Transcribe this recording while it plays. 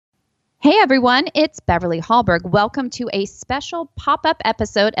Hey everyone, it's Beverly Hallberg. Welcome to a special pop-up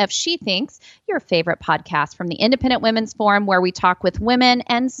episode of She Thinks, your favorite podcast from the Independent Women's Forum, where we talk with women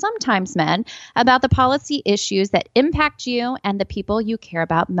and sometimes men about the policy issues that impact you and the people you care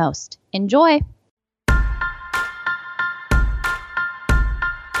about most. Enjoy.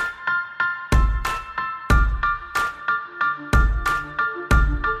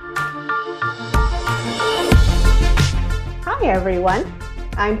 Hi everyone.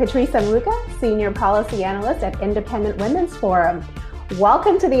 I'm Patrice Amuka, Senior Policy Analyst at Independent Women's Forum.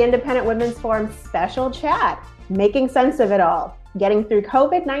 Welcome to the Independent Women's Forum special chat, making sense of it all, getting through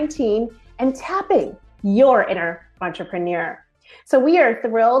COVID-19 and tapping your inner entrepreneur. So we are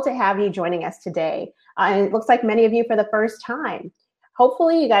thrilled to have you joining us today. And it looks like many of you for the first time.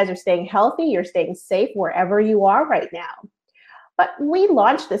 Hopefully you guys are staying healthy, you're staying safe wherever you are right now. But we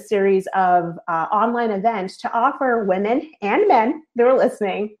launched this series of online events to offer women and men that are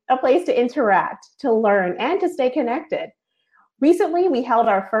listening a place to interact, to learn, and to stay connected. Recently, we held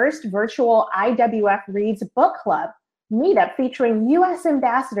our first virtual IWF Reads Book Club meetup featuring U.S.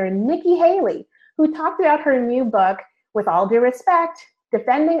 Ambassador Nikki Haley, who talked about her new book, With All Due Respect,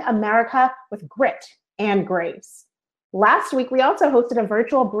 Defending America with Grit and Grace. Last week, we also hosted a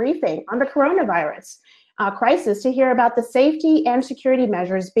virtual briefing on the coronavirus crisis to hear about the safety and security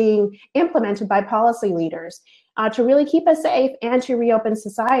measures being implemented by policy leaders to really keep us safe and to reopen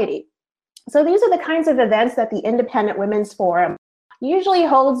society. So these are the kinds of events that the Independent Women's Forum usually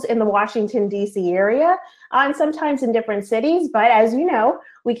holds in the Washington, D.C. area and sometimes in different cities. But as you know,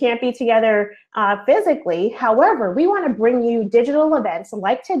 we can't be together physically. However, we want to bring you digital events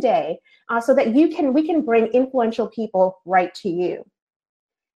like today so that we can bring influential people right to you.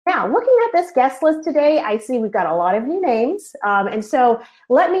 Now, looking at this guest list today, I see we've got a lot of new names. And so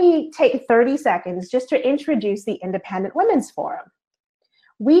let me take 30 seconds just to introduce the Independent Women's Forum.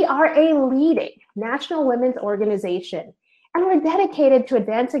 We are a leading national women's organization, and we're dedicated to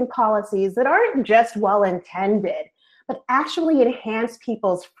advancing policies that aren't just well-intended, but actually enhance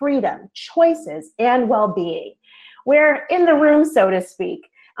people's freedom, choices, and well-being. We're in the room, so to speak,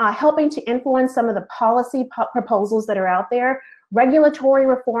 helping to influence some of the policy proposals that are out there, regulatory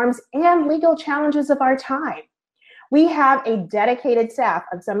reforms, and legal challenges of our time. We have a dedicated staff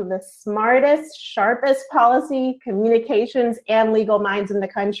of some of the smartest, sharpest policy, communications, and legal minds in the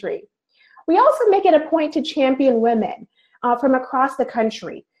country. We also make it a point to champion women from across the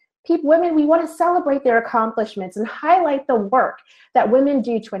country. Women, we want to celebrate their accomplishments and highlight the work that women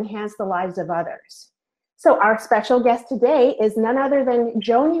do to enhance the lives of others. So our special guest today is none other than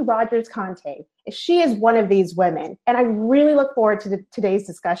Joni Rodgers-Conte. She is one of these women, and I really look forward to today's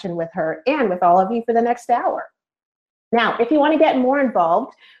discussion with her and with all of you for the next hour. Now, if you want to get more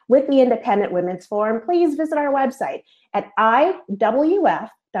involved with the Independent Women's Forum, please visit our website at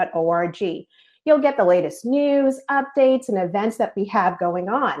iwf.org. You'll get the latest news, updates, and events that we have going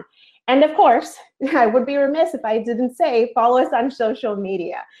on. And of course, I would be remiss if I didn't say follow us on social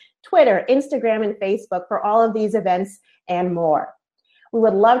media. Twitter, Instagram, and Facebook for all of these events and more. We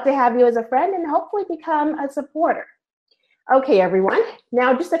would love to have you as a friend and hopefully become a supporter. Okay, everyone.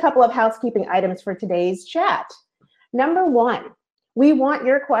 Now, just a couple of housekeeping items for today's chat. Number one, we want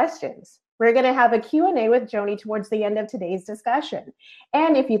your questions. We're going to have a Q&A with Joni towards the end of today's discussion.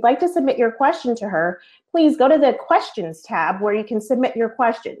 And if you'd like to submit your question to her, please go to the questions tab where you can submit your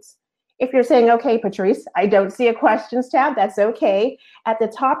questions. If you're saying, okay, Patrice, I don't see a questions tab, that's okay. At the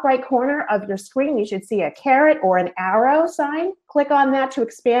top right corner of your screen, you should see a caret or an arrow sign. Click on that to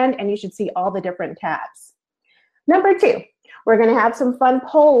expand, and you should see all the different tabs. Number two, we're going to have some fun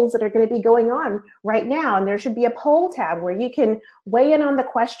polls that are going to be going on right now, and there should be a poll tab where you can weigh in on the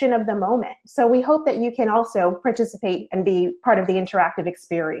question of the moment. So we hope that you can also participate and be part of the interactive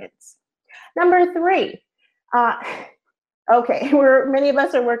experience. Number three, okay, many of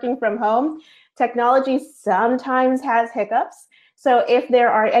us are working from home. Technology sometimes has hiccups. So if there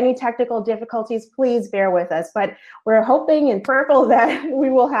are any technical difficulties, please bear with us. But we're hoping and prayerful that we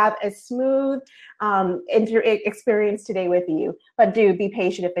will have a smooth experience today with you. But do be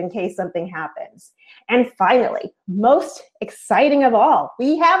patient if in case something happens. And finally, most exciting of all,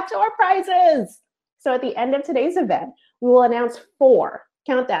 we have door prizes. So at the end of today's event, we will announce four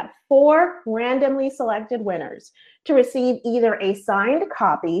randomly selected winners to receive either a signed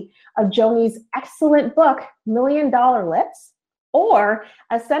copy of Joni's excellent book, $1 Million Lips, or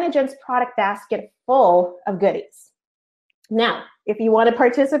a Senegence product basket full of goodies. Now, if you want to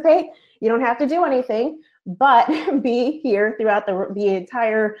participate, you don't have to do anything, but be here throughout the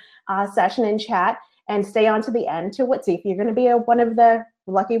entire session and chat and stay on to the end to see if you're going to be one of the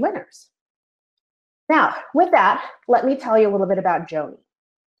lucky winners. Now, with that, let me tell you a little bit about Joni.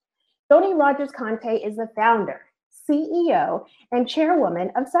 Joni Rogers Conte is the founder, CEO, and chairwoman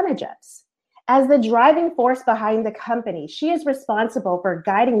of SeneGence. As the driving force behind the company, she is responsible for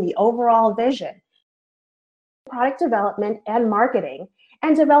guiding the overall vision, product development and marketing,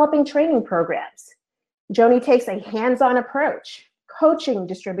 and developing training programs. Joni takes a hands-on approach, coaching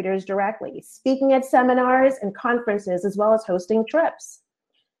distributors directly, speaking at seminars and conferences, as well as hosting trips.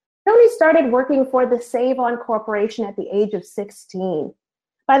 Joni started working for the Save On Corporation at the age of 16.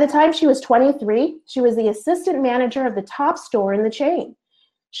 By the time she was 23, she was the assistant manager of the top store in the chain.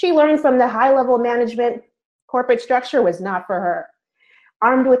 She learned from the high-level management. Corporate structure was not for her.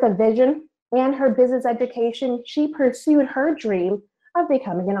 Armed with a vision and her business education, she pursued her dream of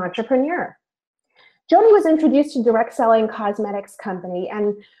becoming an entrepreneur. Joni was introduced to Direct Selling Cosmetics Company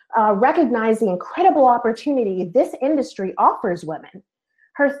and recognized the incredible opportunity this industry offers women.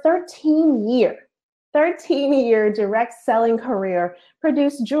 Her 13-year direct selling career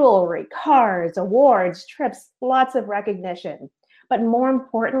produced jewelry, cars, awards, trips, lots of recognition, but more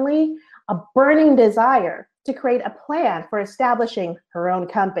importantly, a burning desire to create a plan for establishing her own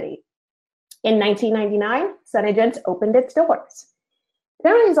company. In 1999, SeneGence opened its doors.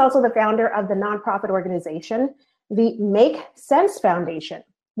 Joni is also the founder of the nonprofit organization, the Make Sense Foundation,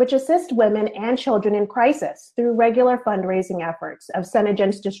 which assists women and children in crisis through regular fundraising efforts of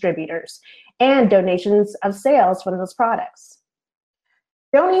SeneGence distributors and donations of sales from those products.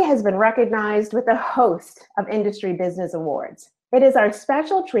 Joni has been recognized with a host of industry business awards. It is our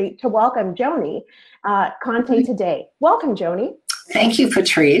special treat to welcome Joni Conte today. Welcome, Joni. Thank you,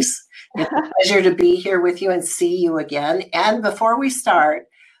 Patrice. It's a pleasure to be here with you and see you again. And before we start,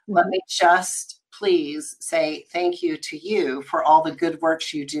 let me just please say thank you to you for all the good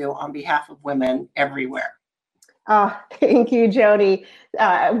works you do on behalf of women everywhere. Oh, thank you, Joni.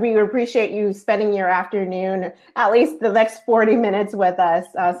 We appreciate you spending your afternoon, at least the next 40 minutes with us.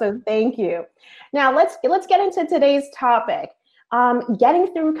 So thank you. Now let's get into today's topic,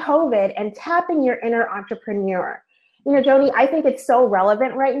 getting through COVID and tapping your inner entrepreneur. You know, Joni, I think it's so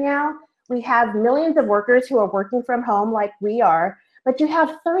relevant right now. We have millions of workers who are working from home like we are, but you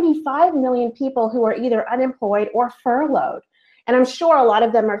have 35 million people who are either unemployed or furloughed. And I'm sure a lot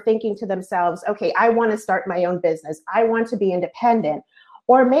of them are thinking to themselves, okay, I want to start my own business. I want to be independent.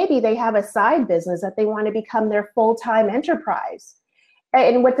 Or maybe they have a side business that they want to become their full-time enterprise.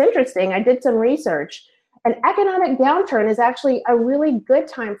 And what's interesting, I did some research. An economic downturn is actually a really good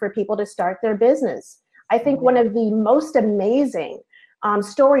time for people to start their business. I think one of the most amazing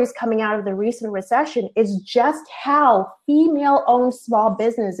stories coming out of the recent recession is just how female-owned small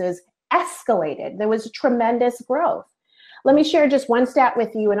businesses escalated. There was tremendous growth. Let me share just one stat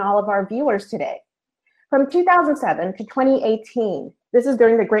with you and all of our viewers today. From 2007 to 2018, this is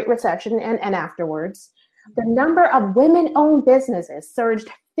during the Great Recession and afterwards, the number of women-owned businesses surged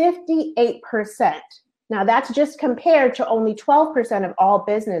 58%. Now that's just compared to only 12% of all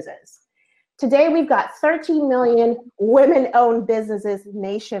businesses. Today, we've got 13 million women-owned businesses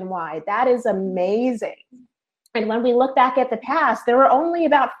nationwide. That is amazing. And when we look back at the past, there were only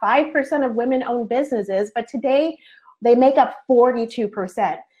about 5% of women-owned businesses, but today they make up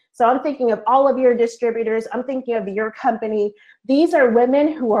 42%. So I'm thinking of all of your distributors. I'm thinking of your company. These are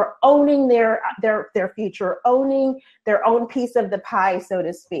women who are owning their future, owning their own piece of the pie, so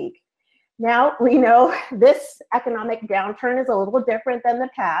to speak. Now, we know this economic downturn is a little different than the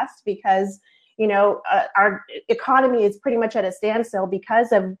past because, you know, our economy is pretty much at a standstill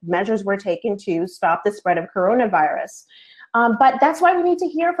because of measures we're taking to stop the spread of coronavirus. But that's why we need to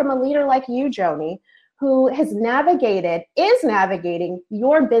hear from a leader like you, Joni, who is navigating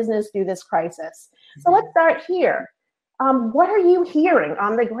your business through this crisis. So let's start here. What are you hearing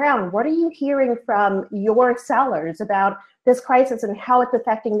on the ground? What are you hearing from your sellers about this crisis and how it's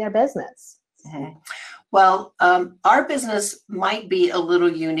affecting their business? Mm-hmm. Well, our business might be a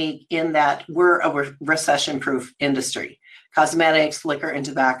little unique in that we're a recession-proof industry, cosmetics, liquor, and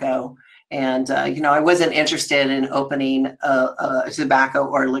tobacco. And, you know, I wasn't interested in opening a tobacco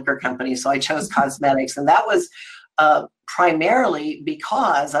or liquor company, so I chose cosmetics. And that was primarily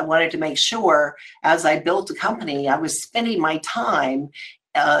because I wanted to make sure as I built a company, I was spending my time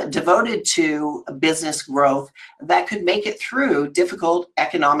devoted to business growth that could make it through difficult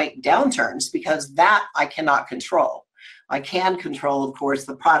economic downturns, because that I cannot control. I can control, of course,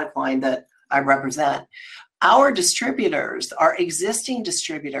 the product line that I represent. Our distributors, our existing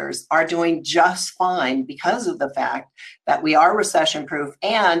distributors, are doing just fine because of the fact that we are recession-proof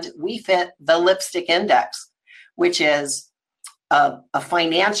and we fit the lipstick index, which is a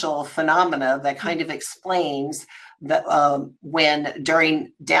financial phenomena that kind of explains that when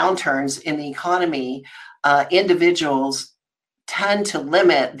during downturns in the economy, individuals tend to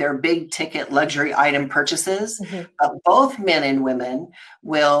limit their big ticket luxury item purchases. Mm-hmm. Both men and women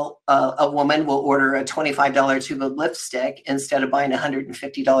will, a woman will order a $25 tube of lipstick instead of buying a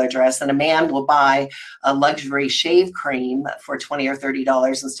 $150 dress. And a man will buy a luxury shave cream for $20 or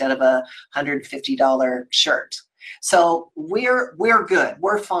 $30 instead of a $150 shirt. So we're good,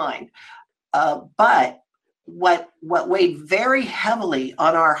 we're fine. But what weighed very heavily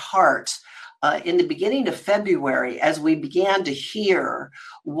on our heart in the beginning of February, as we began to hear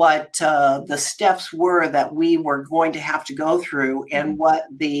what the steps were that we were going to have to go through and what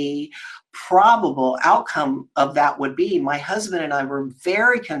the probable outcome of that would be, my husband and I were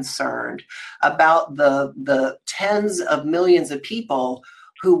very concerned about the tens of millions of people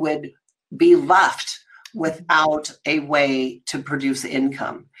who would be left without a way to produce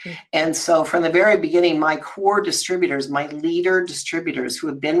income. And so from the very beginning, my core distributors, my leader distributors who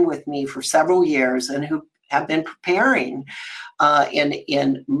have been with me for several years and who have been preparing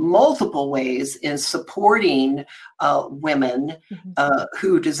in multiple ways in supporting women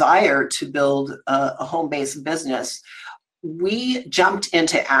who desire to build a home-based business, we jumped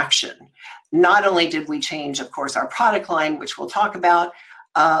into action. Not only did we change, of course, our product line, which we'll talk about,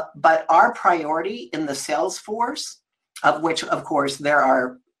 but our priority in the sales force, of which, of course, there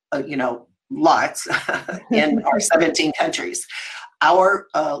are, lots in our 17 countries. Our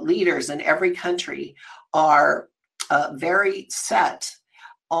leaders in every country are very set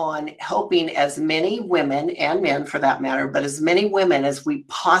on helping as many women and men, for that matter, but as many women as we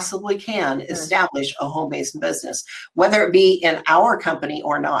possibly can establish a home-based business, whether it be in our company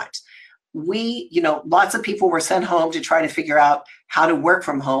or not. We, lots of people were sent home to try to figure out how to work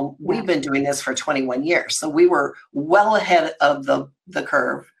from home. We've been doing this for 21 years. So we were well ahead of the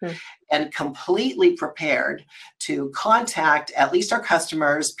curve and completely prepared to contact at least our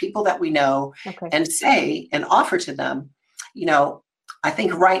customers, people that we know, and say and offer to them, I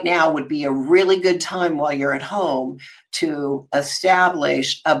think right now would be a really good time while you're at home to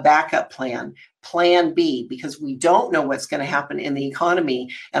establish a backup plan. Plan B, because we don't know what's going to happen in the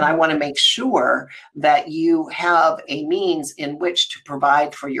economy. And I want to make sure that you have a means in which to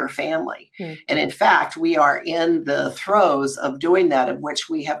provide for your family. And in fact, we are in the throes of doing that, of which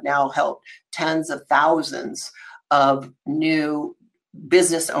we have now helped tens of thousands of new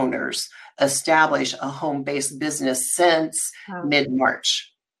business owners establish a home-based business since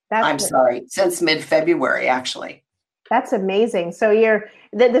mid-March. Since mid-February, actually. That's amazing. So you're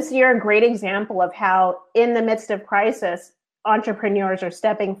a great example of how in the midst of crisis, entrepreneurs are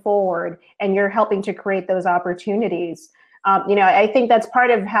stepping forward and you're helping to create those opportunities. I think that's part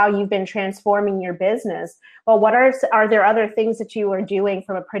of how you've been transforming your business. Well, are there other things that you are doing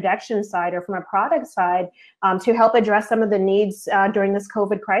from a production side or from a product side to help address some of the needs during this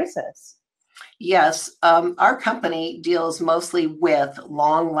COVID crisis? Yes, our company deals mostly with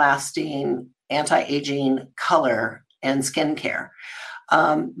long-lasting anti-aging color and skincare.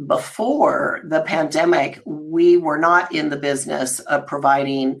 Before the pandemic, we were not in the business of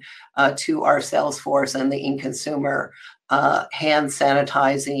providing to our sales force and the end consumer hand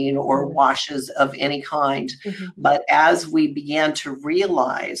sanitizing or washes of any kind. But as we began to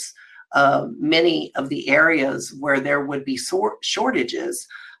realize many of the areas where there would be shortages,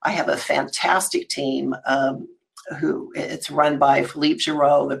 I have a fantastic team who it's run by Philippe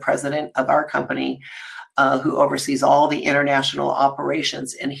Giraud, the president of our company, who oversees all the international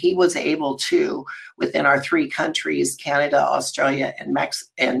operations. And he was able to, within our three countries, Canada, Australia,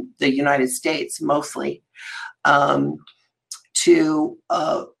 and the United States mostly, to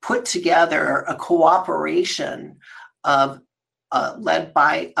put together a cooperation led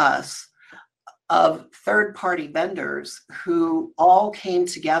by us of third-party vendors who all came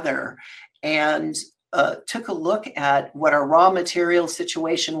together and took a look at what our raw material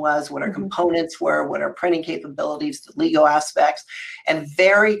situation was, what our components were, what our printing capabilities, the legal aspects, and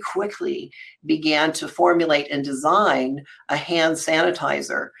very quickly began to formulate and design a hand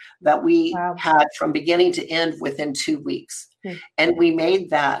sanitizer that we had from beginning to end within 2 weeks. And we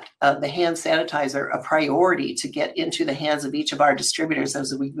made that, the hand sanitizer, a priority to get into the hands of each of our distributors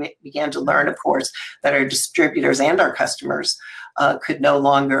as we began to learn, of course, that our distributors and our customers could no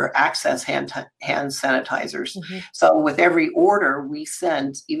longer access hand sanitizers. So with every order we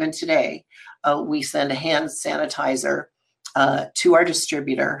send, even today, we send a hand sanitizer to our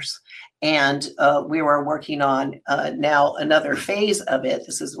distributors. And we were working on now another phase of it.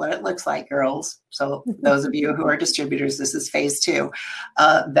 This is what it looks like, girls. So those of you who are distributors, this is phase 2.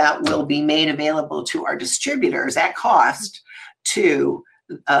 That will be made available to our distributors at cost to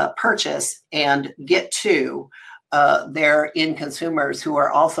purchase and get to their end consumers who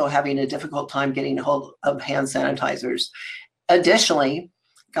are also having a difficult time getting a hold of hand sanitizers. additionally,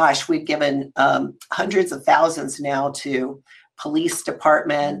 gosh, we've given hundreds of thousands now to police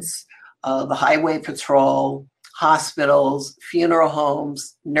departments, the highway patrol, hospitals, funeral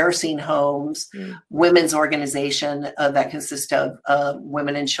homes, nursing homes, women's organization that consists of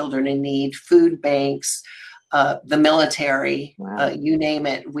women and children in need, food banks, the military, you name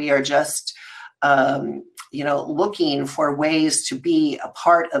it. We are just, looking for ways to be a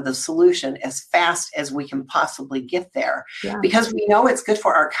part of the solution as fast as we can possibly get there, because we know it's good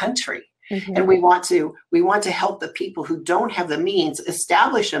for our country. And we want to help the people who don't have the means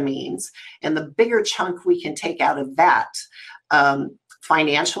establish a means, and the bigger chunk we can take out of that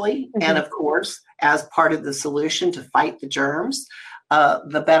financially, and of course, as part of the solution to fight the germs,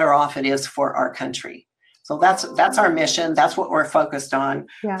 the better off it is for our country. So that's our mission. That's what we're focused on.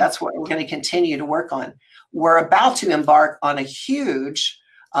 That's what we're going to continue to work on. We're about to embark on a huge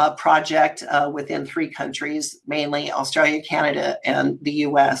project within 3 countries, mainly Australia, Canada, and the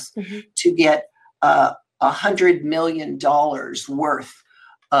US, to get $100 million worth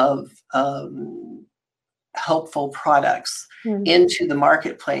of helpful products into the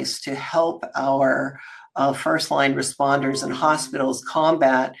marketplace to help our first line responders and hospitals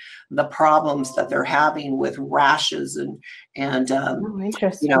combat the problems that they're having with rashes and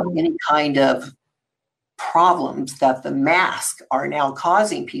any kind of problems that the mask are now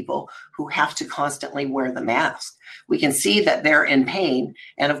causing people who have to constantly wear the mask. We can see that they're in pain,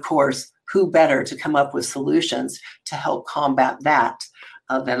 and of course, who better to come up with solutions to help combat that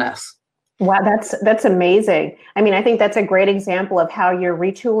than us. Wow, that's amazing. I mean, I think that's a great example of how you're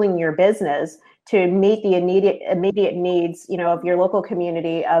retooling your business to meet the immediate needs, of your local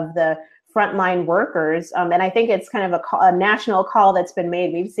community, of the frontline workers. And I think it's kind of a national call that's been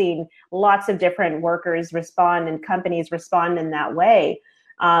made. We've seen lots of different workers respond and companies respond in that way.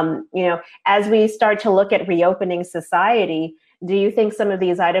 As we start to look at reopening society, do you think some of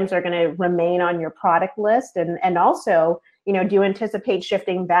these items are going to remain on your product list? And also, do you anticipate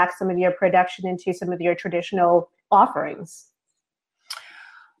shifting back some of your production into some of your traditional offerings?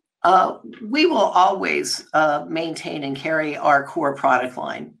 We will always maintain and carry our core product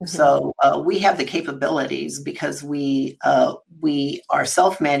line. So we have the capabilities because we are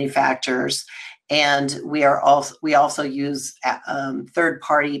self-manufacturers, and we also use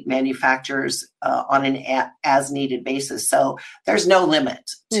third-party manufacturers on an as-needed basis. So there's no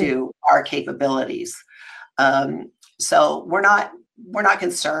limit to our capabilities. So we're not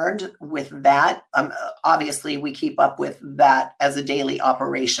concerned with that. Obviously, we keep up with that as a daily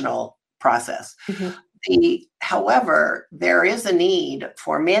operational process. However, there is a need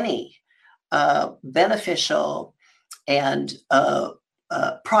for many beneficial and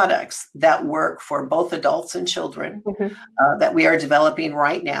products that work for both adults and children that we are developing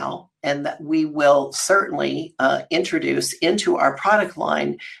right now, and that we will certainly introduce into our product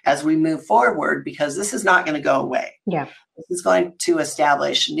line as we move forward, because this is not going to go away. This is going to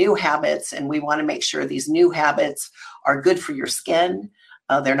establish new habits, and we want to make sure these new habits are good for your skin.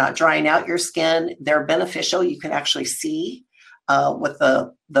 They're not drying out your skin. They're beneficial. You can actually see what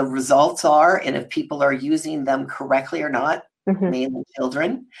the results are, and if people are using them correctly or not, mainly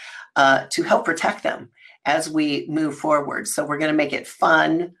children, to help protect them as we move forward. So we're going to make it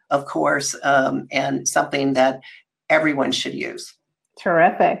fun, of course, and something that everyone should use.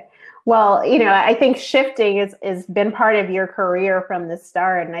 Terrific. Well, I think shifting has been part of your career from the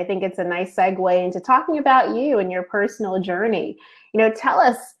start. And I think it's a nice segue into talking about you and your personal journey. Tell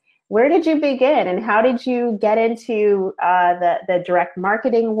us, where did you begin and how did you get into the direct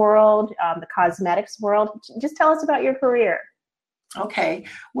marketing world, the cosmetics world? Just tell us about your career. Okay.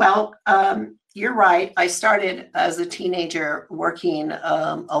 Well, you're right. I started as a teenager working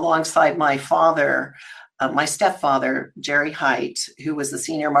alongside my father, my stepfather, Jerry Height, who was the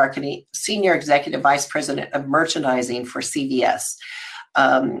senior executive vice president of merchandising for CVS.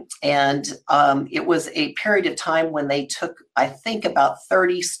 It was a period of time when they took, I think, about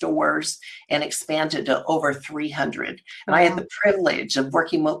 30 stores and expanded to over 300. And I had the privilege of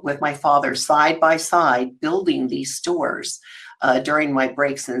working with my father side by side, building these stores during my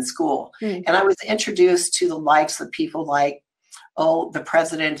breaks in school. And I was introduced to the likes of people like, the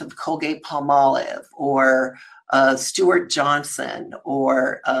president of Colgate-Palmolive, or Stuart Johnson,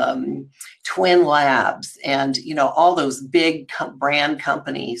 or Twin Labs, and all those big brand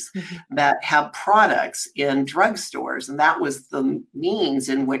companies that have products in drugstores, and that was the means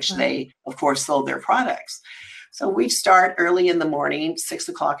in which they, of course, sold their products. So we'd start early in the morning, 6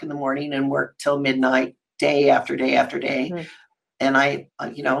 o'clock in the morning, and work till midnight, day after day after day. And I,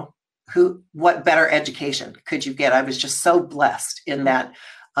 what better education could you get? I was just so blessed in that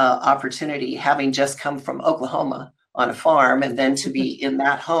opportunity, having just come from Oklahoma, on a farm, and then to be in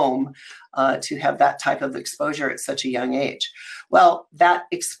that home, to have that type of exposure at such a young age. Well, that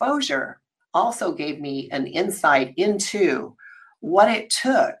exposure also gave me an insight into what it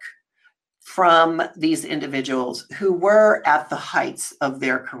took from these individuals who were at the heights of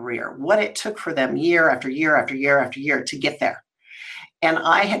their career, what it took for them year after year after year after year to get there. And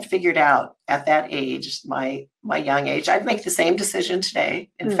I had figured out at that age, my young age, I'd make the same decision today,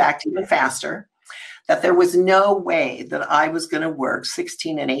 in fact, even faster, that there was no way that I was going to work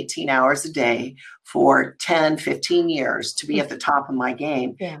 16 and 18 hours a day for 10, 15 years to be at the top of my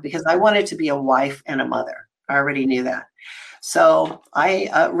game, because I wanted to be a wife and a mother. I already knew that. So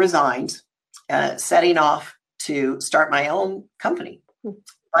I resigned, setting off to start my own company.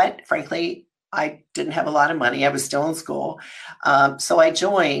 But frankly, I didn't have a lot of money. I was still in school. So I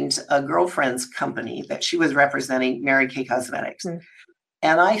joined a girlfriend's company that she was representing, Mary Kay Cosmetics.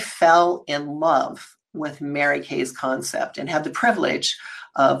 And I fell in love with Mary Kay's concept and had the privilege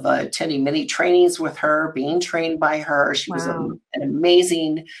of attending many trainings with her, being trained by her. She was an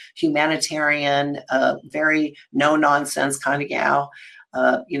amazing humanitarian, very no nonsense kind of gal.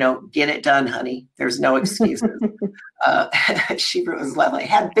 Get it done, honey. There's no excuses. She was lovely,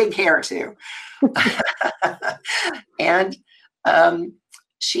 had big hair too. And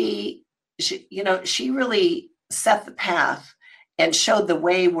she really set the path and showed the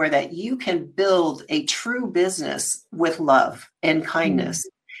way where that you can build a true business with love and kindness.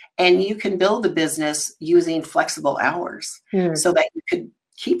 And you can build a business using flexible hours so that you could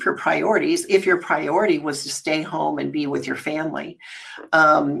keep your priorities. If your priority was to stay home and be with your family,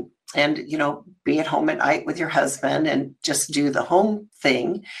 and, be at home at night with your husband and just do the home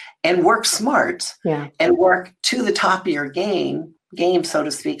thing and work smart and work to the top of your game, so to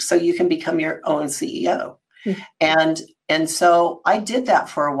speak, so you can become your own CEO. And so I did that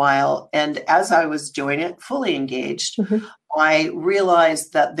for a while. And as I was doing it, fully engaged, I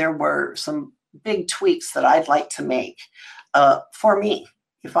realized that there were some big tweaks that I'd like to make for me.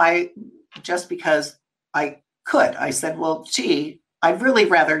 Because I could, I said, well, gee, I'd really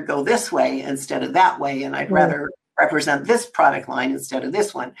rather go this way instead of that way. And I'd rather represent this product line instead of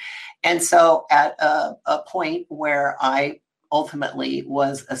this one. And so at a point where I ultimately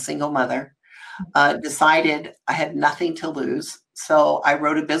was a single mother, decided I had nothing to lose. So I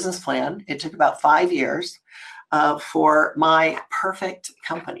wrote a business plan. It took about 5 years for my perfect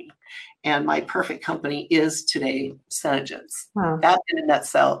company. And my perfect company is today Senegence. That in a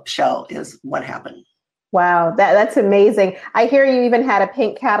nutshell is what happened. Wow, that's amazing. I hear you even had a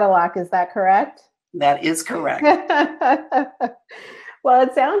pink Cadillac. Is that correct? That is correct. Well,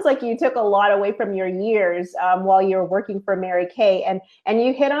 it sounds like you took a lot away from your years while you were working for Mary Kay. And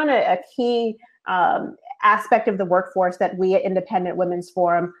you hit on a key aspect of the workforce that we at Independent Women's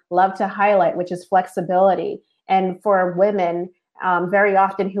Forum love to highlight, which is flexibility. And for women, very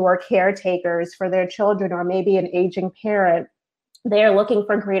often who are caretakers for their children or maybe an aging parent, they are looking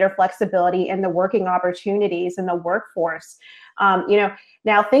for greater flexibility in the working opportunities in the workforce.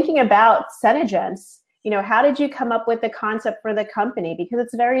 Now thinking about Senegence, how did you come up with the concept for the company? Because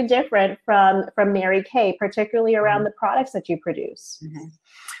it's very different from Mary Kay, particularly around the products that you produce.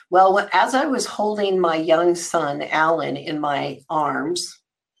 Well, as I was holding my young son, Alan, in my arms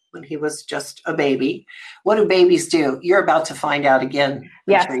when he was just a baby, what do babies do? You're about to find out again,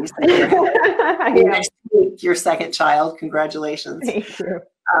 Patrice. Next week, your second child. Congratulations. Thank you.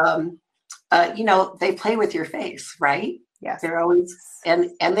 They play with your face, right? Yes. They're always, and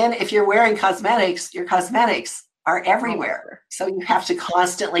then if you're wearing cosmetics, your cosmetics are everywhere. So you have to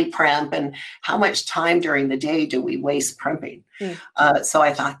constantly primp. And how much time during the day do we waste primping? So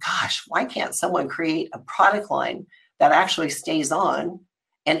I thought, gosh, why can't someone create a product line that actually stays on?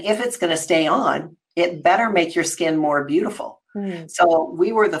 And if it's going to stay on, it better make your skin more beautiful. So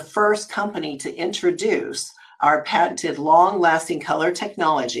we were the first company to introduce our patented long-lasting color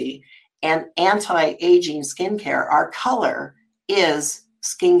technology and anti-aging skincare. Our color is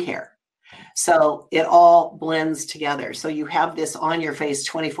skincare. So it all blends together. So you have this on your face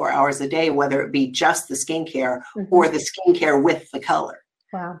 24 hours a day, whether it be just the skincare or the skincare with the color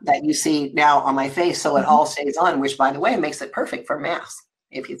that you see now on my face. So it all stays on, which, by the way, makes it perfect for masks,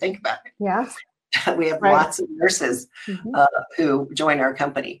 if you think about it. Yeah. We have lots of nurses who join our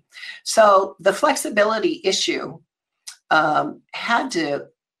company. So the flexibility issue had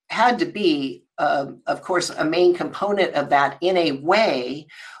to be, of course, a main component of that in a way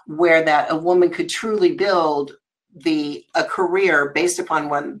where that a woman could truly build a career based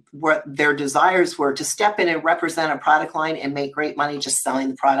upon what their desires were, to step in and represent a product line and make great money just selling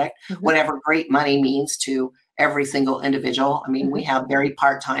the product, whatever great money means to every single individual. I mean, we have very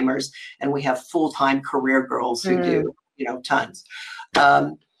part-timers and we have full-time career girls who do, tons.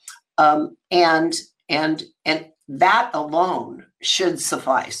 And that alone should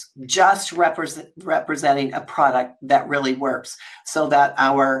suffice, just representing a product that really works, so that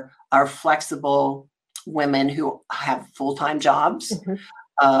our flexible women who have full-time jobs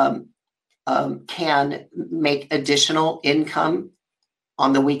can make additional income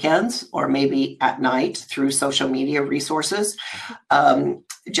on the weekends or maybe at night through social media resources,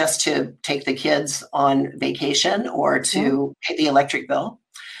 just to take the kids on vacation or to pay the electric bill,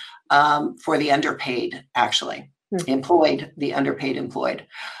 for the underpaid, actually. The underpaid employed.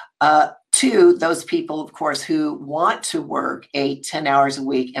 To those people, of course, who want to work 8-10 hours a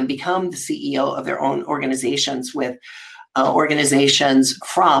week and become the CEO of their own organizations, with organizations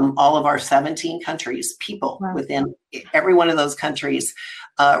from all of our 17 countries, people within every one of those countries,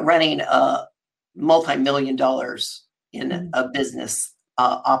 running multi-million dollars in a business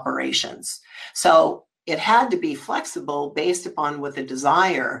operations. So it had to be flexible based upon what the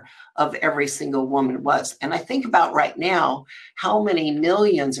desire of every single woman was. And I think about right now, how many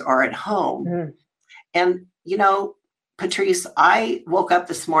millions are at home. And, Patrice, I woke up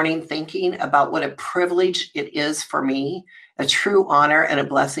this morning thinking about what a privilege it is for me, a true honor and a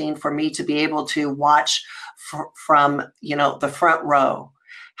blessing for me to be able to watch from, the front row,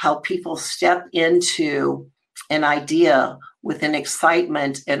 how people step into an idea with an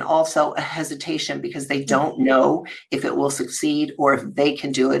excitement and also a hesitation because they don't know if it will succeed or if they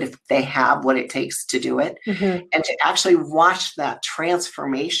can do it, if they have what it takes to do it. And to actually watch that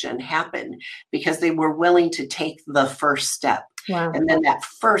transformation happen because they were willing to take the first step. And then that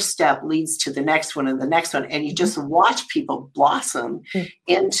first step leads to the next one and the next one. And you just watch people blossom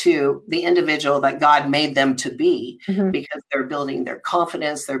into the individual that God made them to be, because they're building their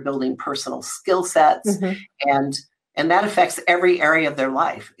confidence, they're building personal skill sets, and that affects every area of their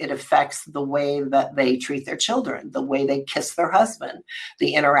life. It affects the way that they treat their children, the way they kiss their husband,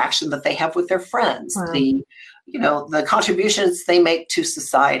 the interaction that they have with their friends, the contributions they make to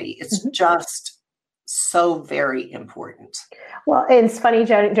society. It's just so very important. Well, it's funny,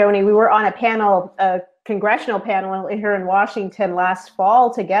 Joni, we were on a panel, a congressional panel here in Washington last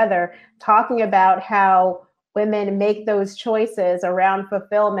fall together, talking about how women make those choices around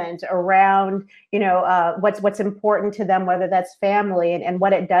fulfillment, around, what's important to them, whether that's family and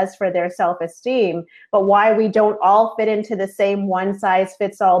what it does for their self-esteem, but why we don't all fit into the same one size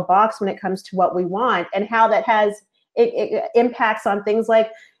fits all box when it comes to what we want, and how that it impacts on things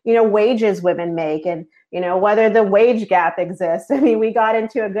like, wages women make, and, whether the wage gap exists. I mean, we got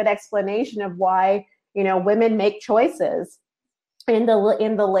into a good explanation of why, women make choices in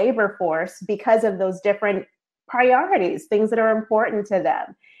the labor force because of those different priorities, things that are important to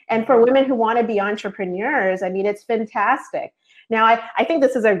them. And for women who want to be entrepreneurs, I mean, it's fantastic. Now, I think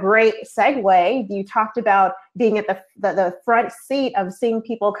this is a great segue. You talked about being at the front seat of seeing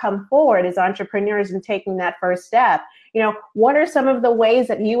people come forward as entrepreneurs and taking that first step. What are some of the ways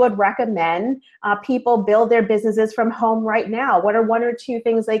that you would recommend people build their businesses from home right now? What are one or two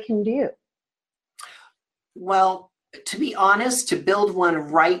things they can do? Well, to be honest, to build one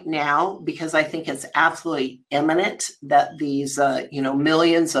right now, because I think it's absolutely imminent that these,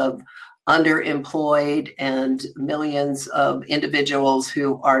 millions of underemployed and millions of individuals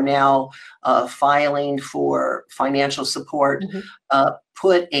who are now filing for financial support,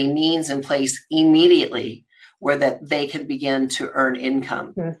 put a means in place immediately where that they can begin to earn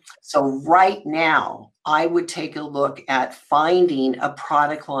income. So right now, I would take a look at finding a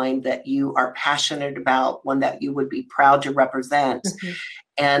product line that you are passionate about, one that you would be proud to represent,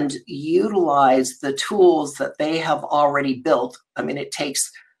 and utilize the tools that they have already built. I mean, it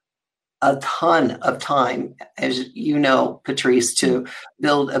takes a ton of time, as you know, Patrice, to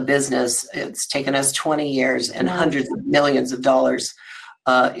build a business. It's taken us 20 years and hundreds of millions of dollars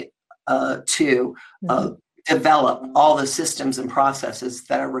to develop all the systems and processes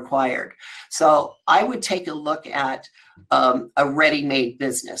that are required. So I would take a look at a ready-made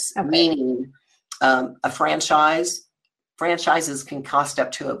business, meaning a franchise. Franchises can cost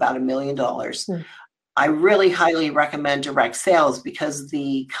up to about $1 million. I really highly recommend direct sales because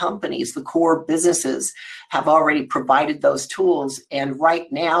the companies, the core businesses, have already provided those tools. And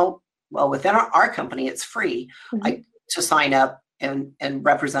right now, well, within our company, it's free to sign up and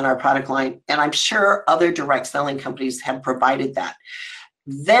represent our product line. And I'm sure other direct selling companies have provided that.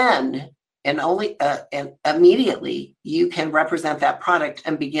 Then, and only and immediately, you can represent that product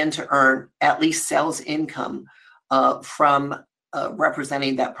and begin to earn at least sales income from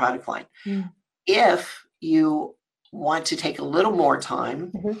representing that product line. If you want to take a little more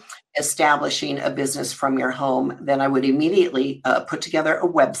time Mm-hmm. establishing a business from your home, then I would immediately put together a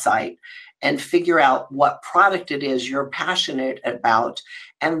website and figure out what product it is you're passionate about,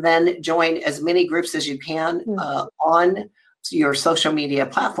 and then join as many groups as you can on your social media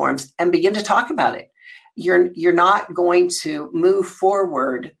platforms and begin to talk about it. You're not going to move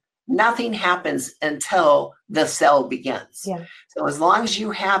forward. Nothing happens until the sale begins. Yeah. So as long as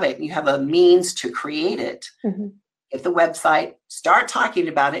you have it, you have a means to create it, get the website, start talking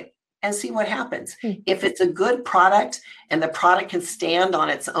about it, and see what happens. If it's a good product and the product can stand on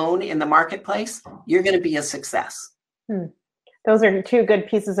its own in the marketplace, you're going to be a success. Those are two good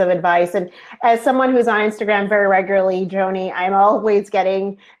pieces of advice. And as someone who's on Instagram very regularly, Joni, I'm always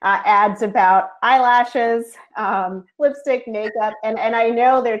getting ads about eyelashes, lipstick, makeup. And I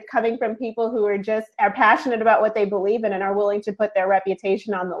know they're coming from people who are passionate about what they believe in and are willing to put their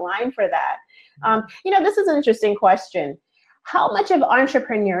reputation on the line for that. This is an interesting question. How much of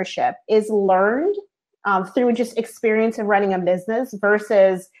entrepreneurship is learned through just experience of running a business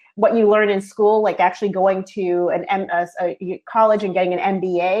versus what you learn in school, like actually going to a college and getting an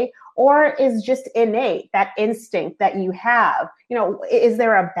MBA, or is just innate, that instinct that you have? Is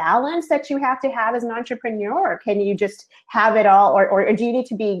there a balance that you have to have as an entrepreneur, or can you just have it all, or do you need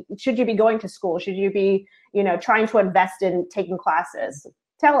to be? Should you be going to school? Should you be, trying to invest in taking classes?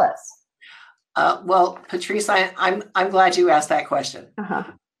 Tell us. Well, Patrice, I'm glad you asked that question.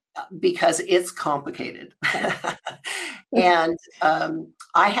 Because it's complicated. And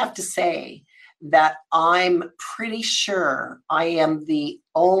I have to say that I'm pretty sure I am the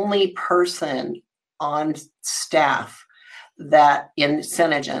only person on staff that in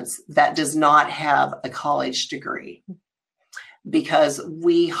SeneGence that does not have a college degree, because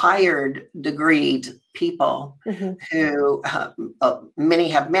we hired degreed people who many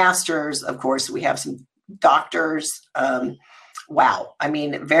have masters. Of course, we have some doctors. Wow. I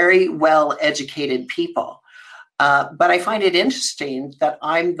mean, very well-educated people. But I find it interesting that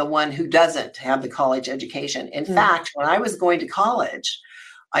I'm the one who doesn't have the college education. In fact, when I was going to college,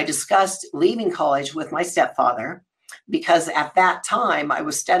 I discussed leaving college with my stepfather, because at that time I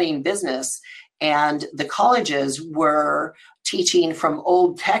was studying business and the colleges were teaching from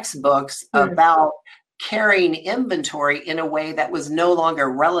old textbooks about carrying inventory in a way that was no longer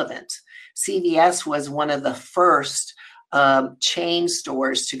relevant. CVS was one of the first chain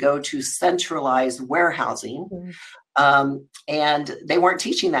stores to go to centralized warehousing. And they weren't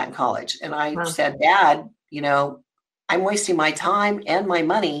teaching that in college. And I said, Dad, I'm wasting my time and my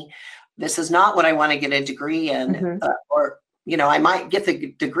money. This is not what I want to get a degree in. I might get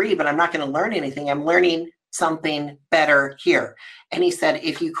the degree, but I'm not going to learn anything. I'm learning something better here. And he said,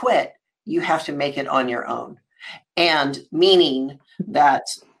 if you quit, you have to make it on your own. And meaning that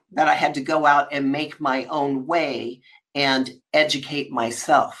I had to go out and make my own way and educate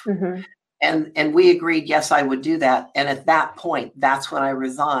myself. And we agreed, yes, I would do that. And at that point, that's when I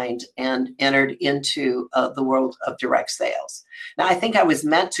resigned and entered into the world of direct sales. Now, I think I was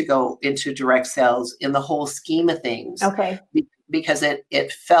meant to go into direct sales in the whole scheme of things. Okay. Because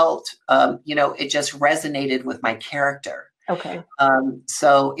it felt, it just resonated with my character. Okay.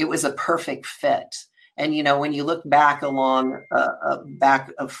 So it was a perfect fit. And, when you look back along back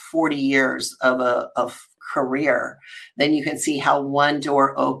of 40 years of career, then you can see how one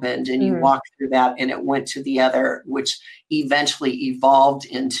door opened and you walked through that and it went to the other, which eventually evolved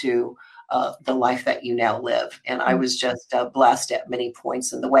into the life that you now live. And I was just blessed at many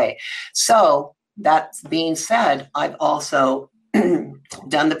points in the way. So that being said, I've also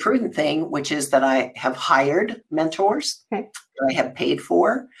done the prudent thing, which is that I have hired mentors that I have paid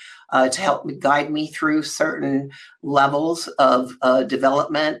for to help guide me through certain levels of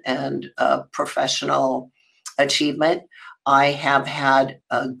development and professional achievement. I have had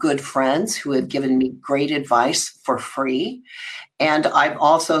good friends who have given me great advice for free. And I've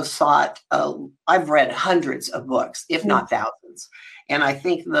also I've read hundreds of books, if not thousands. And I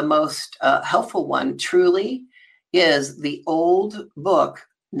think the most helpful one truly is the old book,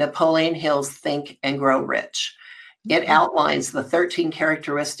 Napoleon Hill's Think and Grow Rich. It outlines the 13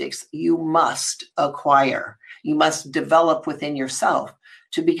 characteristics you must acquire, you must develop within yourself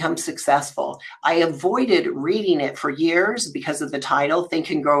to become successful. I avoided reading it for years because of the title, Think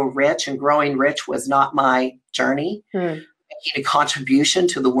and Grow Rich, and growing rich was not my journey. Making a contribution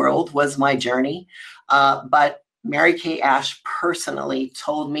to the world was my journey. But Mary Kay Ash personally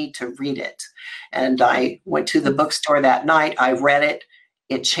told me to read it. And I went to the bookstore that night. I read it.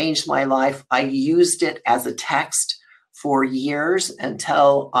 It changed my life. I used it as a text for years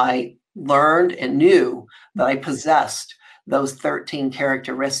until I learned and knew that I possessed those 13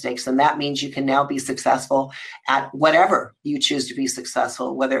 characteristics. And that means you can now be successful at whatever you choose to be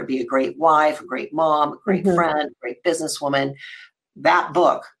successful, whether it be a great wife, a great mom, a great friend, a great businesswoman. That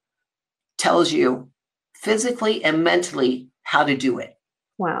book tells you physically and mentally how to do it.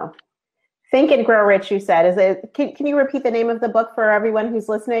 Wow. Think and Grow Rich, you said. Can you repeat the name of the book for everyone who's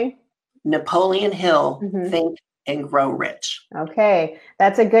listening? Napoleon Hill, Think and Grow Rich. Okay,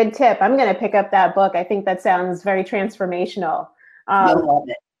 that's a good tip. I'm going to pick up that book. I think that sounds very transformational. You'll love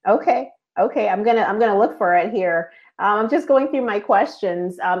it. Okay. I'm gonna look for it here. I'm just going through my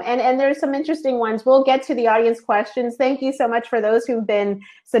questions, and there's some interesting ones. We'll get to the audience questions. Thank you so much for those who've been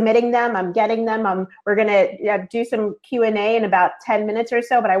submitting them. I'm getting them. We're gonna do some Q&A in about 10 minutes or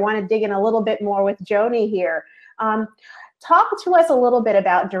so, but I want to dig in a little bit more with Joni here. Talk to us a little bit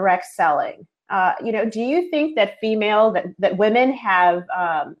about direct selling. Do you think that that women have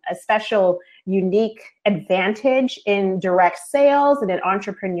a special, unique advantage in direct sales and in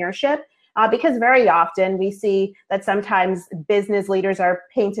entrepreneurship? Because very often we see that sometimes business leaders are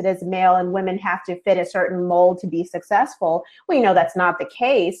painted as male and women have to fit a certain mold to be successful. We know that's not the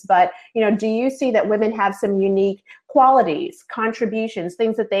case, but do you see that women have some unique qualities, contributions,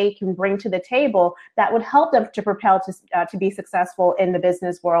 things that they can bring to the table that would help them to propel to be successful in the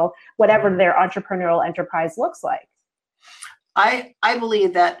business world, whatever their entrepreneurial enterprise looks like? I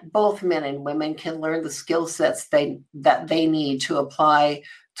believe that both men and women can learn the skill sets that they need to apply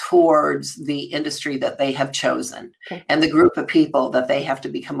towards the industry that they have chosen and the group of people that they have to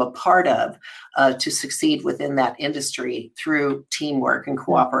become a part of to succeed within that industry through teamwork and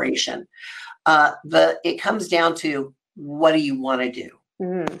cooperation. It comes down to, what do you want to do?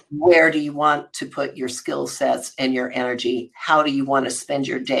 Where do you want to put your skill sets and your energy? How do you want to spend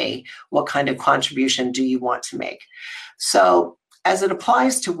your day? What kind of contribution do you want to make? So as it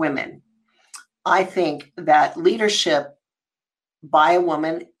applies to women, I think that leadership by a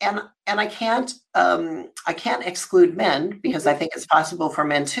woman, and I can't exclude men, because I think it's possible for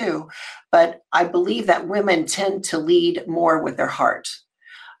men too, but I believe that women tend to lead more with their heart.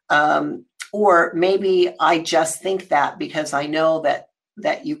 Or maybe I just think that because I know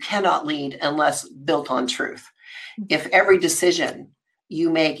that you cannot lead unless built on truth. If every decision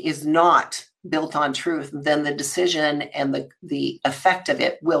you make is not built on truth, then the decision and the effect of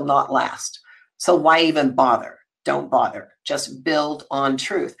it will not last. So why even bother? Don't bother. Just build on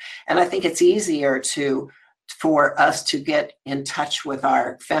truth. And I think it's easier for us to get in touch with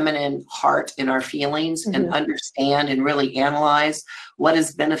our feminine heart and our feelings and understand and really analyze what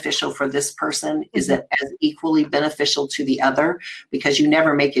is beneficial for this person. Is it as equally beneficial to the other? Because you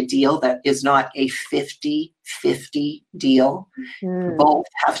never make a deal that is not a 50-50 deal. Both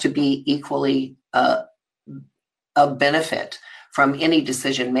have to be equally a benefit from any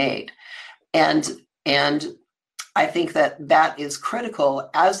decision made. And I think that is critical,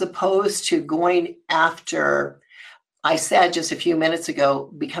 as opposed to going after, I said just a few minutes ago,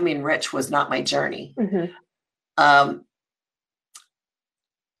 becoming rich was not my journey. I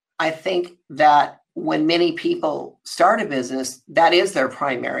think that when many people start a business, that is their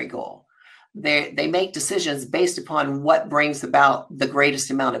primary goal. They make decisions based upon what brings about the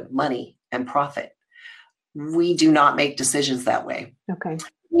greatest amount of money and profit. We do not make decisions that way. Okay.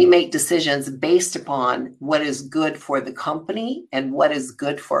 We make decisions based upon what is good for the company and what is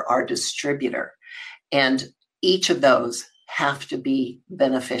good for our distributor. And each of those have to be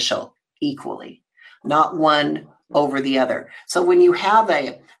beneficial equally, not one over the other. So when you have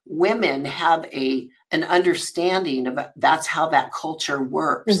women have an understanding of that's how that culture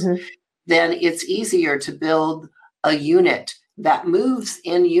works, then it's easier to build a unit that moves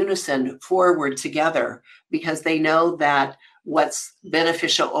in unison forward together, because they know that what's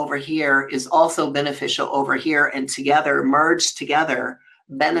beneficial over here is also beneficial over here, and together, merged together,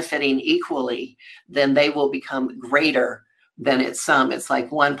 benefiting equally, then they will become greater than its sum. It's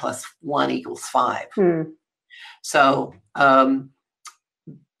like 1 + 1 = 5. So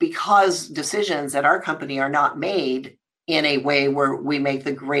because decisions at our company are not made in a way where we make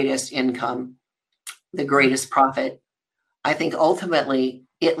the greatest income, the greatest profit, I think ultimately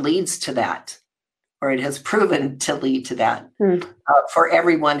it leads to that, or it has proven to lead to that for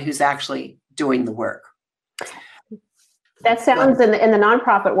everyone who's actually doing the work. That sounds, in the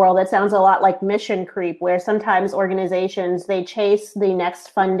nonprofit world, that sounds a lot like mission creep, where sometimes organizations, they chase the next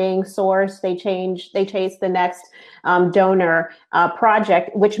funding source, they chase the next donor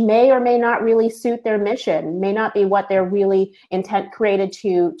project, which may or may not really suit their mission, may not be what they're really created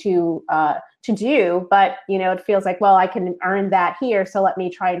to do, but it feels like, well, I can earn that here, so let me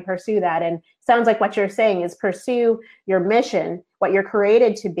try and pursue that. And sounds like what you're saying is pursue your mission, what you're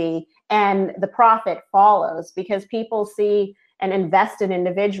created to be, and the profit follows because people see and invest in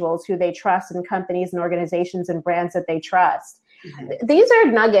individuals who they trust and companies and organizations and brands that they trust. Mm-hmm. These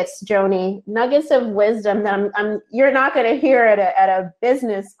are nuggets, Joni, nuggets of wisdom that you're not going to hear at a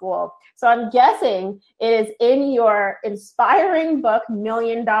business school. So I'm guessing it is in your inspiring book, $1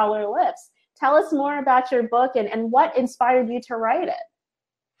 Million Lips. Tell us more about your book and what inspired you to write it.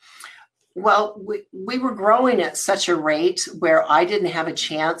 Well, we were growing at such a rate where I didn't have a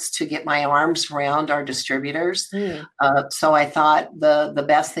chance to get my arms around our distributors. So I thought the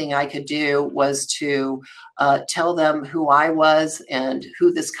best thing I could do was to tell them who I was and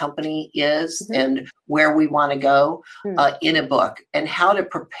who this company is and where we want to go in a book, and how to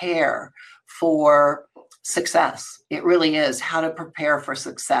prepare for success. It really is how to prepare for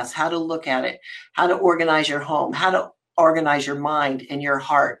success, how to look at it, how to organize your home, how to organize your mind and your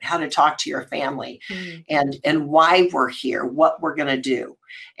heart, how to talk to your family, and why we're here, what we're going to do.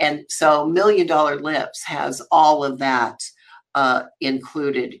 And so $1 Million Lips has all of that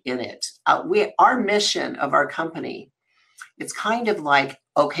included in it. Our mission of our company, it's kind of like,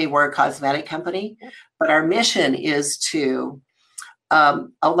 okay, we're a cosmetic company, but our mission is to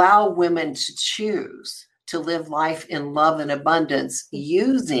allow women to choose to live life in love and abundance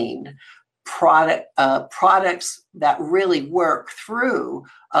using products that really work through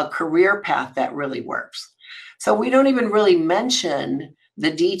a career path that really works. So we don't even really mention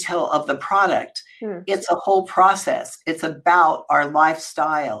the detail of the product. It's a whole process. It's about our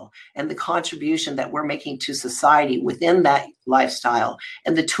lifestyle and the contribution that we're making to society within that lifestyle,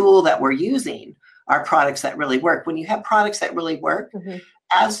 and the tool that we're using are products that really work. When you have products that really work,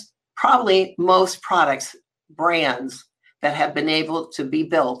 as probably most products, brands that have been able to be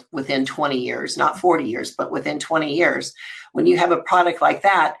built within 20 years, not 40 years, but within 20 years. When you have a product like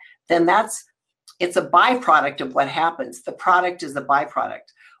that, then it's a byproduct of what happens. The product is the byproduct.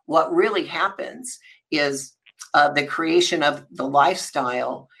 What really happens is the creation of the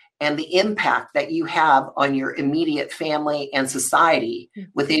lifestyle and the impact that you have on your immediate family and society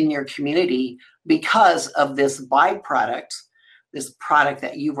within your community because of this byproduct, this product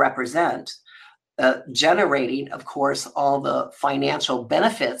that you represent. Generating, of course, all the financial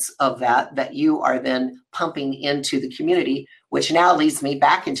benefits of that you are then pumping into the community, which now leads me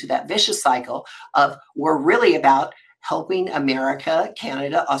back into that vicious cycle of we're really about helping America,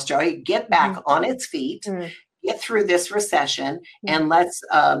 Canada, Australia get back on its feet, get through this recession, and let's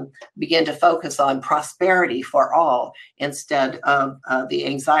begin to focus on prosperity for all instead of the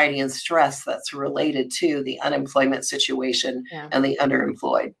anxiety and stress that's related to the unemployment situation and the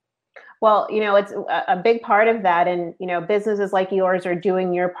underemployed. Well, it's a big part of that. And, businesses like yours are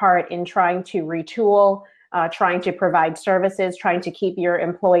doing your part in trying to retool, trying to provide services, trying to keep your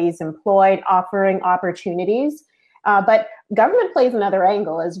employees employed, offering opportunities. But government plays another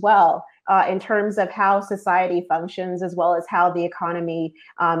angle as well in terms of how society functions, as well as how the economy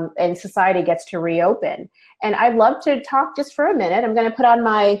and society gets to reopen. And I'd love to talk just for a minute. I'm going to put on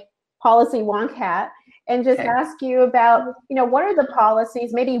my policy wonk hat and just ask you about, what are the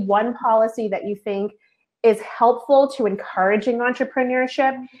policies, maybe one policy that you think is helpful to encouraging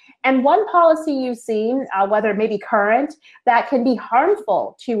entrepreneurship, and one policy you've seen, whether maybe current, that can be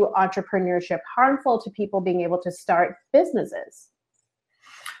harmful to entrepreneurship, harmful to people being able to start businesses?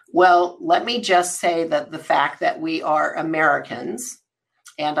 Well, let me just say that the fact that we are Americans,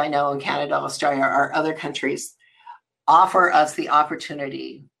 and I know in Canada, Australia, or other countries, offer us the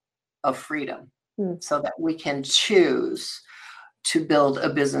opportunity of freedom. So that we can choose to build a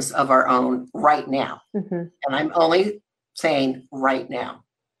business of our own right now. And I'm only saying right now.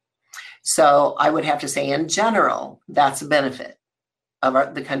 So I would have to say in general, that's a benefit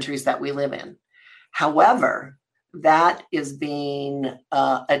of the countries that we live in. However, that is being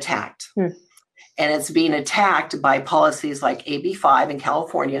attacked. And it's being attacked by policies like AB5 in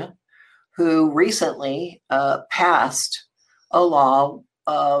California, who recently passed a law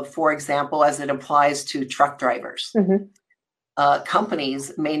for example, as it applies to truck drivers.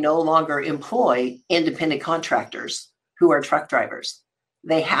 Companies may no longer employ independent contractors who are truck drivers.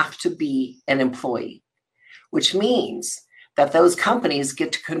 They have to be an employee, which means that those companies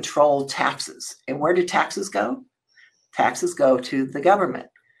get to control taxes. And where do taxes go? Taxes go to the government.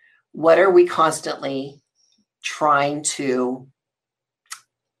 What are we constantly trying to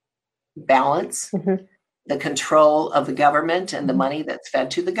balance? The control of the government and the money that's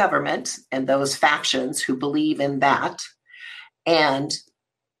fed to the government and those factions who believe in that, and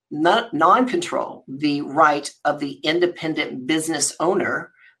non-control, the right of the independent business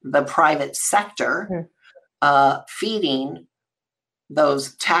owner, the private sector, feeding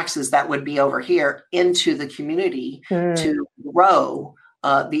those taxes that would be over here into the community to grow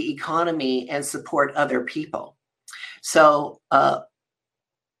the economy and support other people. So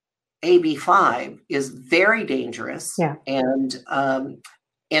AB5 is very dangerous, and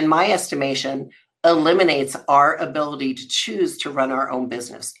in my estimation, eliminates our ability to choose to run our own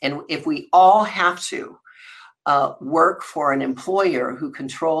business. And if we all have to work for an employer who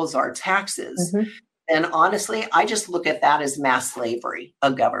controls our taxes, then honestly, I just look at that as mass slavery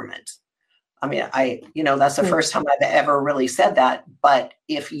of government. I mean, that's the first time I've ever really said that. But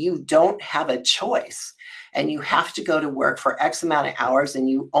if you don't have a choice and you have to go to work for X amount of hours and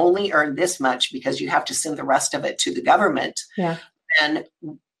you only earn this much because you have to send the rest of it to the government, then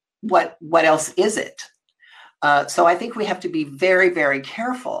what else is it? So I think we have to be very, very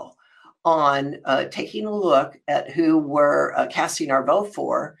careful on taking a look at who we're casting our vote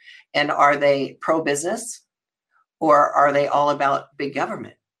for, and are they pro-business or are they all about big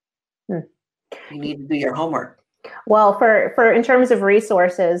government? You need to do your homework. Well, for in terms of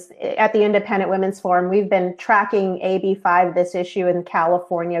resources, at the Independent Women's Forum, we've been tracking AB5, this issue in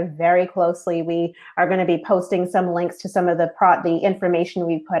California, very closely. We are going to be posting some links to some of the information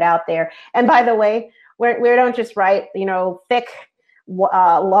we put out there. And by the way, we don't just write, thick,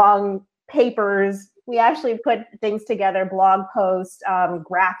 long papers. We actually put things together, blog posts,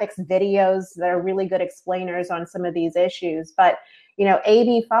 graphics, videos that are really good explainers on some of these issues. But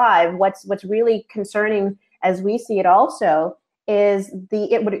AB5, what's really concerning, as we see it also, is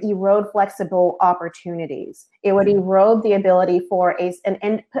it would erode flexible opportunities. It would erode the ability for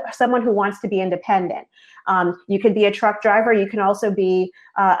someone who wants to be independent. You could be a truck driver. You can also be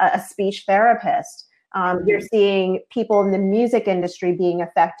a speech therapist. You're seeing people in the music industry being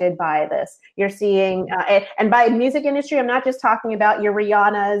affected by this. You're seeing, and by music industry, I'm not just talking about your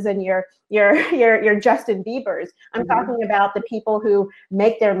Rihannas and your Justin Biebers. I'm talking about the people who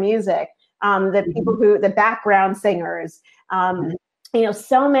make their music, the background singers.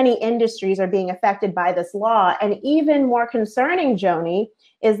 So many industries are being affected by this law. And even more concerning, Joni,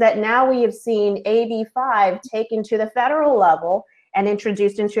 is that now we have seen AB5 taken to the federal level and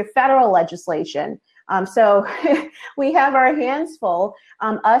introduced into federal legislation. So we have our hands full,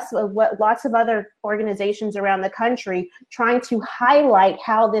 lots of other organizations around the country, trying to highlight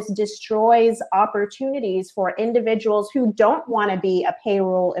how this destroys opportunities for individuals who don't want to be a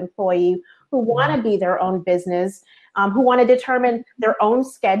payroll employee, who want to be their own business, who want to determine their own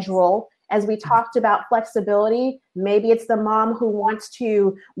schedule. As we talked about flexibility, maybe it's the mom who wants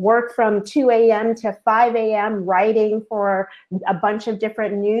to work from 2 a.m. to 5 a.m. writing for a bunch of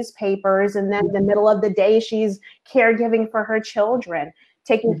different newspapers. And then in the middle of the day, she's caregiving for her children,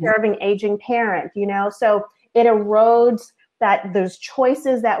 taking care of an aging parent, So it erodes those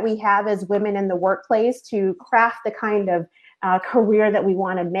choices that we have as women in the workplace to craft the kind of career that we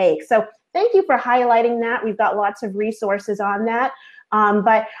want to make. So thank you for highlighting that. We've got lots of resources on that.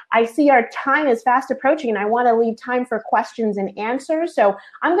 But I see our time is fast approaching, and I want to leave time for questions and answers. So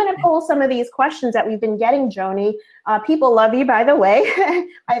I'm going to pull some of these questions that we've been getting, Joni. People love you, by the way.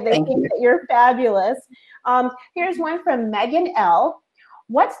 They think that you're fabulous. Here's one from Megan L.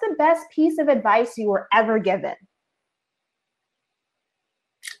 What's the best piece of advice you were ever given?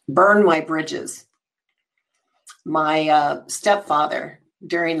 Burn my bridges. My stepfather,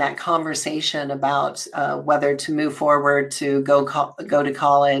 during that conversation about whether to move forward to go to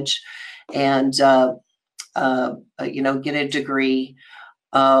college and get a degree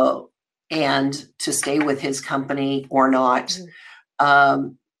and to stay with his company or not,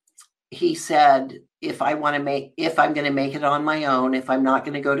 he said, if I'm going to make it on my own, if I'm not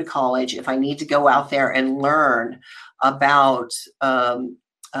going to go to college, if I need to go out there and learn about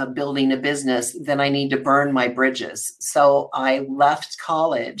building a business, then I need to burn my bridges. So I left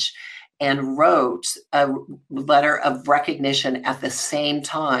college and wrote a letter of recognition at the same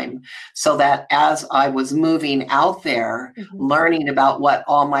time, so that as I was moving out there, learning about what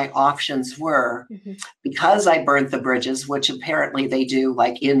all my options were, because I burnt the bridges, which apparently they do,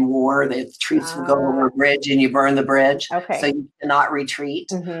 like in war, the troops will go over a bridge and you burn the bridge, so you cannot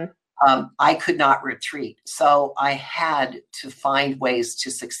retreat. I could not retreat. So I had to find ways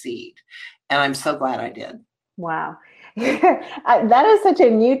to succeed. And I'm so glad I did. Wow. That is such a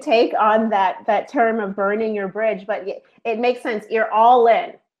new take on that term of burning your bridge, but it makes sense. You're all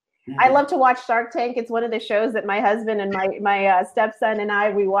in. I love to watch Shark Tank. It's one of the shows that my husband and my stepson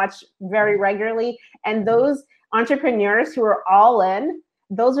and we watch very regularly. And those entrepreneurs who are all in,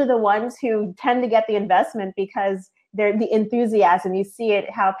 those are the ones who tend to get the investment because they're the enthusiasm. You see it,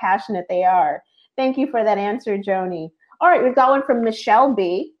 how passionate they are. Thank you for that answer, Joni. All right, we've got one from Michelle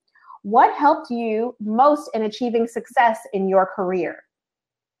B. What helped you most in achieving success in your career?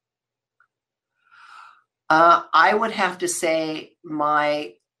 I would have to say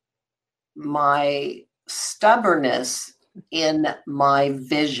my stubbornness in my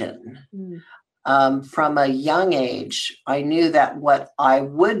vision. From a young age, I knew that what I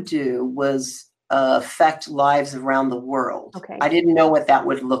would do was affect lives around the world. Okay. I didn't know what that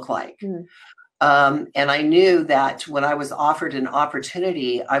would look like. And I knew that when I was offered an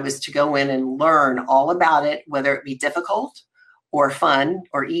opportunity, I was to go in and learn all about it, whether it be difficult or fun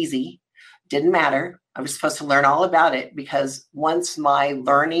or easy, didn't matter. I was supposed to learn all about it, because once my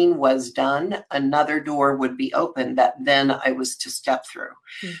learning was done, another door would be open that then I was to step through.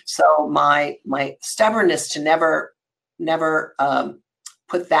 So my stubbornness to never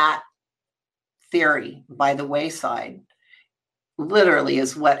put that theory by the wayside literally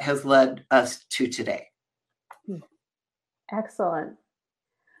is what has led us to today. Excellent.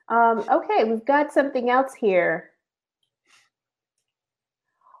 Okay, we've got something else here.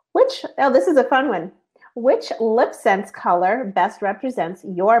 This is a fun one. Which LipSense color best represents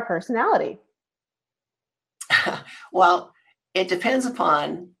your personality? Well, it depends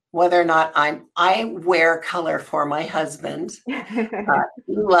upon whether or not I wear color for my husband. He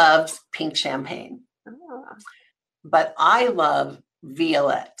loves pink champagne. But I love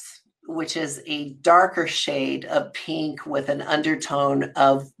violet, which is a darker shade of pink with an undertone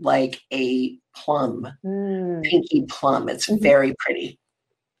of like a plum, pinky plum. It's very pretty.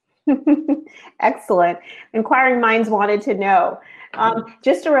 Excellent. Inquiring minds wanted to know.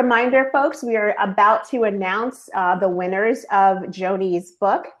 Just a reminder, folks, we are about to announce the winners of Joni's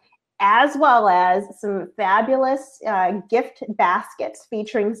book, as well as some fabulous gift baskets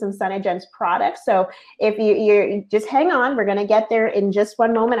featuring some SonaGen's products. So if you just hang on, we're going to get there in just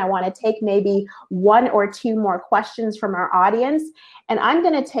one moment. I want to take maybe one or two more questions from our audience. And I'm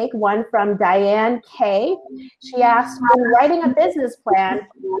going to take one from Diane K. She asked, when writing a business plan,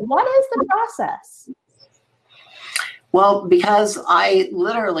 what is the process? Well, because I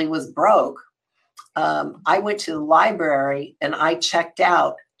literally was broke, I went to the library and I checked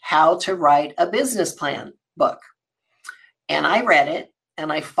out how to write a business plan book. And I read it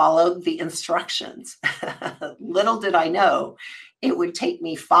and I followed the instructions. Little did I know it would take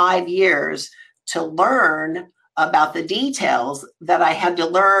me 5 years to learn about the details that I had to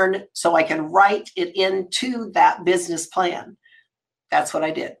learn so I can write it into that business plan. That's what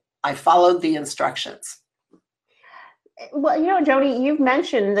I did. I followed the instructions. Well, Joni, you've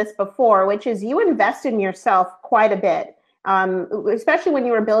mentioned this before, which is you invest in yourself quite a bit. Especially when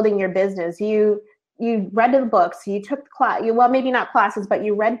you were building your business, you read the books, you took well, maybe not classes, but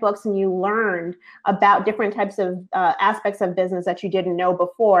you read books and you learned about different types of aspects of business that you didn't know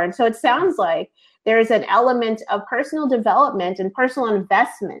before. And so it sounds like there's an element of personal development and personal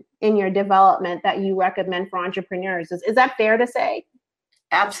investment in your development that you recommend for entrepreneurs. Is that fair to say?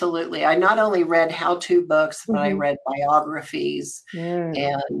 Absolutely. I not only read how-to books, but I read biographies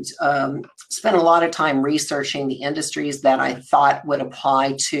and spent a lot of time researching the industries that I thought would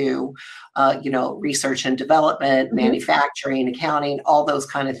apply to, research and development, manufacturing, accounting, all those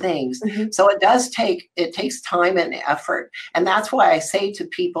kind of things. So it takes time and effort. And that's why I say to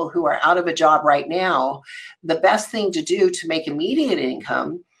people who are out of a job right now, the best thing to do to make immediate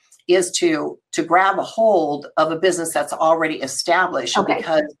income is to grab a hold of a business that's already established,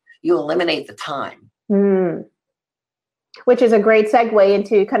 because you eliminate the time. Which is a great segue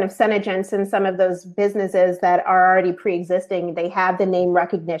into kind of SonaGen and some of those businesses that are already pre-existing. They have the name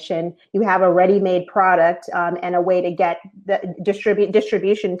recognition. You have a ready-made product and a way to get the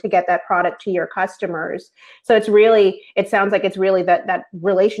distribution to get that product to your customers. So it sounds like it's really that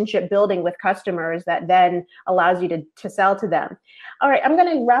relationship building with customers that then allows you to sell to them. All right, I'm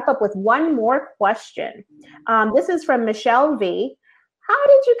going to wrap up with one more question. This is from Michelle V. How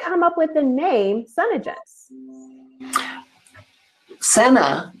did you come up with the name SonaGen?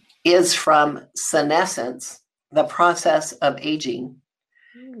 Sena is from senescence, the process of aging,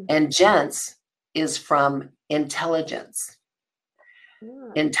 and gens is from intelligence,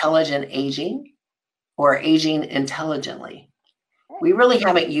 intelligent aging, or aging intelligently. We really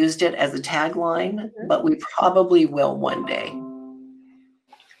haven't used it as a tagline, but we probably will one day.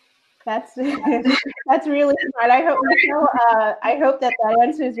 That's really smart. I hope that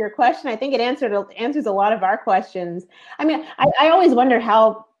answers your question. I think it answers a lot of our questions. I mean, I always wonder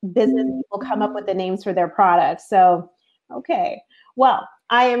how business people come up with the names for their products. So, okay. Well,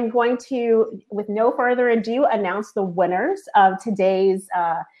 I am going to, with no further ado, announce the winners of today's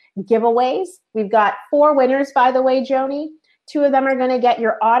giveaways. We've got 4 winners, by the way, Joni. 2 of them are going to get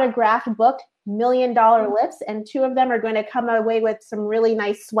your autographed book, $1 Million Lips, and 2 of them are going to come away with some really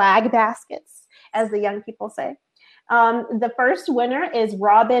nice swag baskets, as the young people say. The first winner is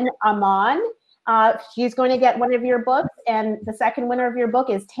Robin Amon. She's going to get one of your books, and the second winner of your book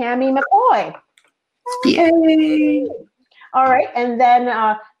is Tammy McCoy. Yay! All right, and then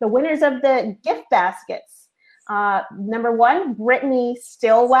the winners of the gift baskets. Number one, Brittany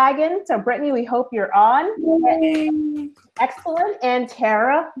Stillwagon. So Brittany, we hope you're on. Yay. Excellent. And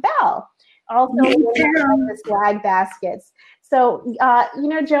Tara Bell, also winners of the swag baskets. So,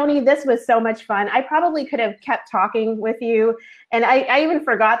 Joni, this was so much fun. I probably could have kept talking with you. And I even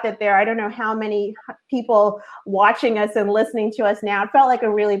forgot that I don't know how many people watching us and listening to us now. It felt like a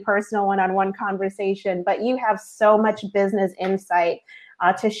really personal one-on-one conversation, but you have so much business insight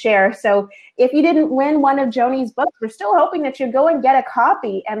to share. So if you didn't win one of Joni's books, we're still hoping that you go and get a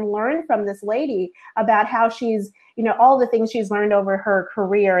copy and learn from this lady about how she's, all the things she's learned over her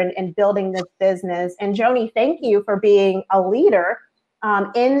career and building this business. And Joni, thank you for being a leader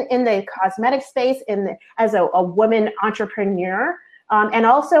in the cosmetic space, as a woman entrepreneur, and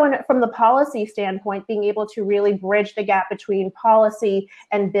also from the policy standpoint, being able to really bridge the gap between policy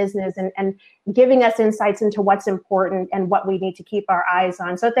and business and giving us insights into what's important and what we need to keep our eyes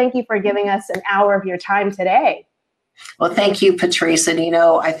on. So thank you for giving us an hour of your time today. Well, thank you, Patrice. And,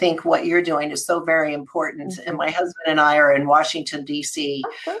 I think what you're doing is so very important. And my husband and I are in Washington, D.C.,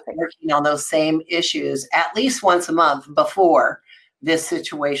 working on those same issues at least once a month before this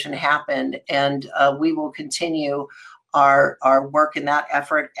situation happened. And we will continue our work in that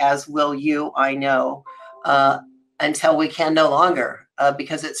effort, as will you, I know, until we can no longer,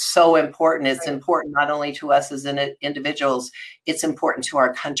 because it's so important. It's important not only to us as individuals, it's important to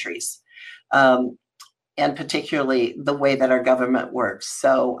our countries. And particularly the way that our government works.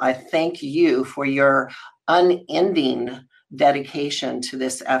 So I thank you for your unending dedication to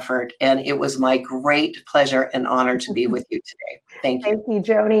this effort. And it was my great pleasure and honor to be with you today. Thank you. Thank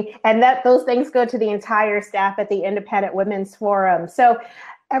you, Joni. And those things go to the entire staff at the Independent Women's Forum. So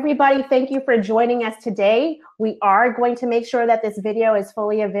everybody, thank you for joining us today. We are going to make sure that this video is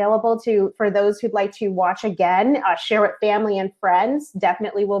fully available for those who'd like to watch again. Share it family and friends.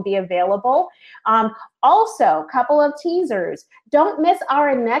 Definitely will be available. Also, a couple of teasers. Don't miss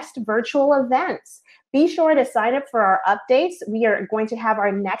our next virtual events. Be sure to sign up for our updates. We are going to have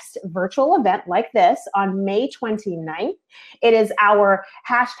our next virtual event like this on May 29th. It is our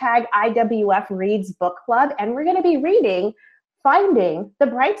 #IWF Reads Book Club, and we're going to be reading Finding the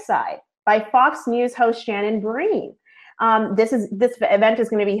Bright Side by Fox News host Shannon Bream. This event is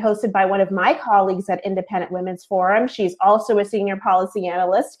going to be hosted by one of my colleagues at Independent Women's Forum. She's also a senior policy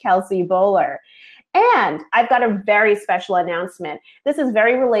analyst, Kelsey Bowler. And I've got a very special announcement. This is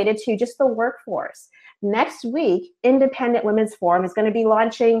very related to just the workforce. Next week, Independent Women's Forum is going to be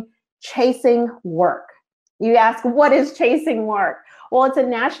launching Chasing Work. You ask, what is Chasing Work? Well, it's a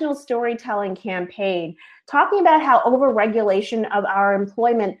national storytelling campaign talking about how overregulation of our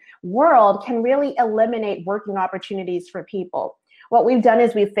employment world can really eliminate working opportunities for people. What we've done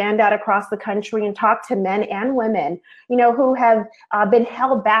is we've fanned out across the country and talked to men and women, who have been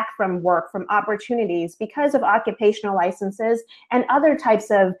held back from work, from opportunities because of occupational licenses and other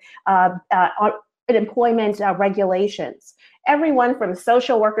types of employment regulations. Everyone from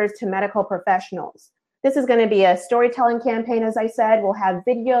social workers to medical professionals. This is going to be a storytelling campaign, as I said. We'll have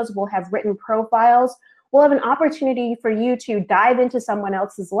videos, we'll have written profiles. We'll have an opportunity for you to dive into someone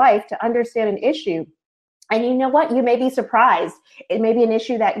else's life to understand an issue. And you know what? You may be surprised. It may be an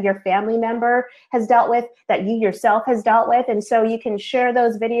issue that your family member has dealt with, that you yourself has dealt with. And so you can share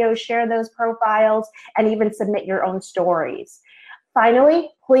those videos, share those profiles, and even submit your own stories. Finally,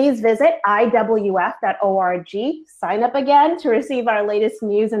 please visit iwf.org, sign up again to receive our latest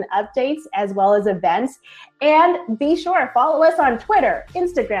news and updates, as well as events. And be sure, follow us on Twitter,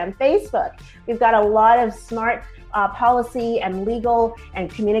 Instagram, Facebook. We've got a lot of smart policy and legal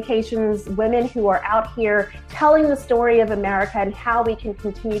and communications women who are out here telling the story of America and how we can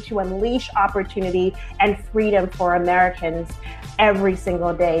continue to unleash opportunity and freedom for Americans every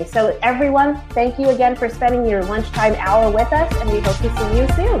single day. So everyone, thank you again for spending your lunchtime hour with us, and we hope to see you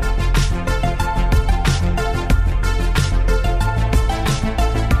soon.